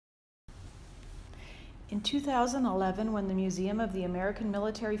In 2011, when the Museum of the American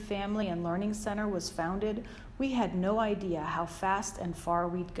Military Family and Learning Center was founded, we had no idea how fast and far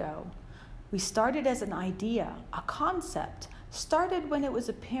we'd go. We started as an idea, a concept, started when it was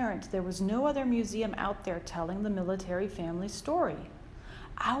apparent there was no other museum out there telling the military family story.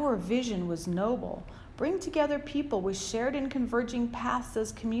 Our vision was noble: bring together people with shared and converging paths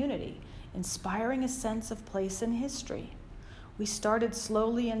as community, inspiring a sense of place in history. We started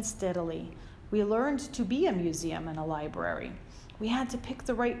slowly and steadily. We learned to be a museum and a library. We had to pick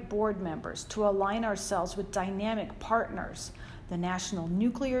the right board members to align ourselves with dynamic partners: the National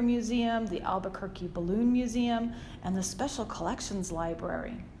Nuclear Museum, the Albuquerque Balloon Museum, and the Special Collections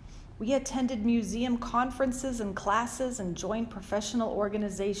Library. We attended museum conferences and classes and joined professional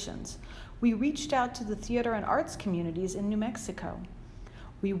organizations. We reached out to the theater and arts communities in New Mexico.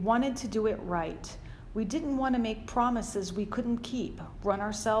 We wanted to do it right. We didn't want to make promises we couldn't keep, run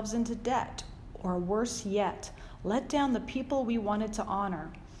ourselves into debt, or worse yet, let down the people we wanted to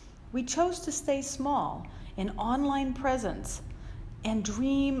honor. We chose to stay small, an online presence, and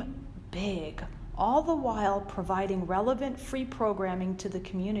dream big, all the while providing relevant free programming to the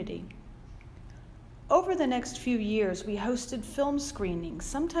community. Over the next few years, we hosted film screenings,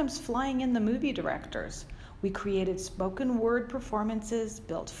 sometimes flying in the movie directors. We created spoken word performances,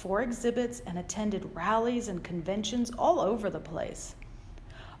 built 4 exhibits, and attended rallies and conventions all over the place.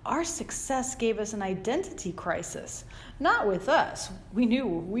 Our success gave us an identity crisis. Not with us, we knew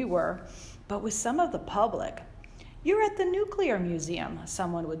who we were, but with some of the public. "You're at the Nuclear Museum,"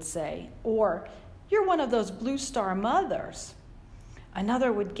 someone would say, or "You're one of those Blue Star mothers."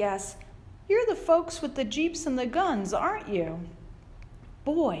 Another would guess, "You're the folks with the Jeeps and the guns, aren't you?"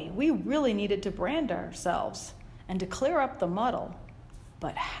 Boy, we really needed to brand ourselves and to clear up the muddle.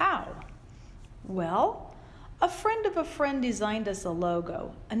 But how? Well, a friend of a friend designed us a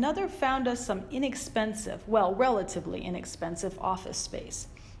logo. Another found us some relatively inexpensive office space.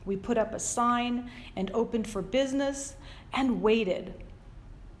 We put up a sign and opened for business and waited.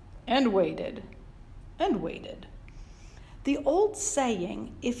 And waited. And waited. The old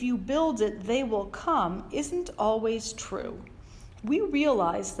saying, "If you build it, they will come," isn't always true. We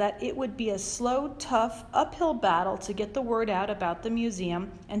realized that it would be a slow, tough, uphill battle to get the word out about the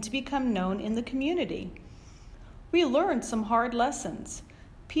museum and to become known in the community. We learned some hard lessons.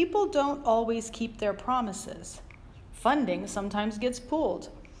 People don't always keep their promises. Funding sometimes gets pulled.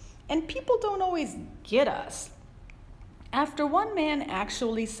 And people don't always get us. After one man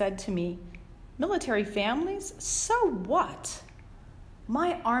actually said to me, "Military families? So what?"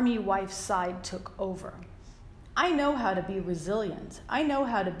 My Army wife's side took over. I know how to be resilient. I know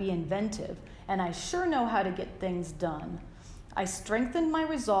how to be inventive. And I sure know how to get things done. I strengthened my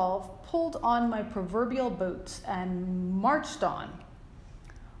resolve, pulled on my proverbial boots, and marched on.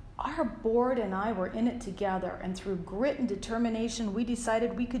 Our board and I were in it together, and through grit and determination, we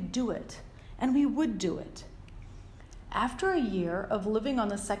decided we could do it, and we would do it. After a year of living on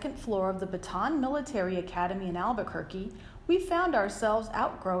the 2nd floor of the Baton Military Academy in Albuquerque, we found ourselves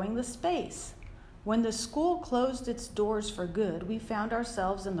outgrowing the space. When the school closed its doors for good, we found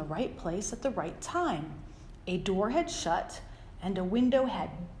ourselves in the right place at the right time. A door had shut, and a window had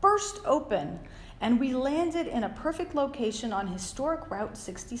burst open, and we landed in a perfect location on historic Route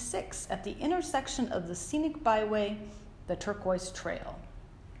 66 at the intersection of the scenic byway, the Turquoise Trail.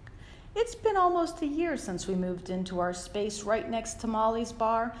 It's been almost a year since we moved into our space right next to Molly's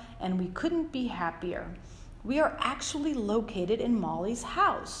Bar, and we couldn't be happier. We are actually located in Molly's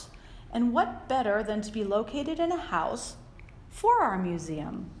house, and what better than to be located in a house for our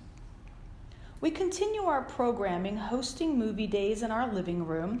museum? We continue our programming, hosting movie days in our living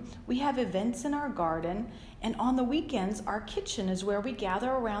room. We have events in our garden, and on the weekends, our kitchen is where we gather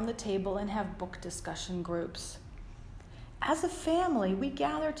around the table and have book discussion groups. As a family, we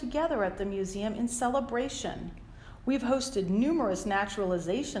gather together at the museum in celebration. We've hosted numerous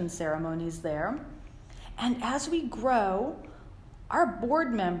naturalization ceremonies there, and as we grow, our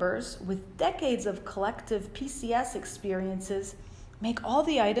board members, with decades of collective PCS experiences, make all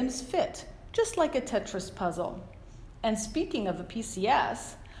the items fit, just like a Tetris puzzle. And speaking of a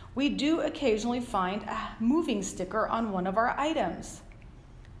PCS, we do occasionally find a moving sticker on one of our items.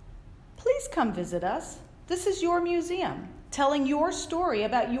 Please come visit us. This is your museum, telling your story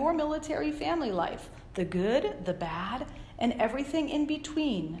about your military family life, the good, the bad, and everything in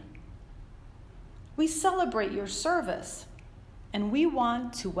between. We celebrate your service, and we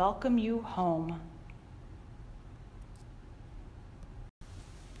want to welcome you home.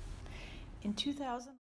 In 2000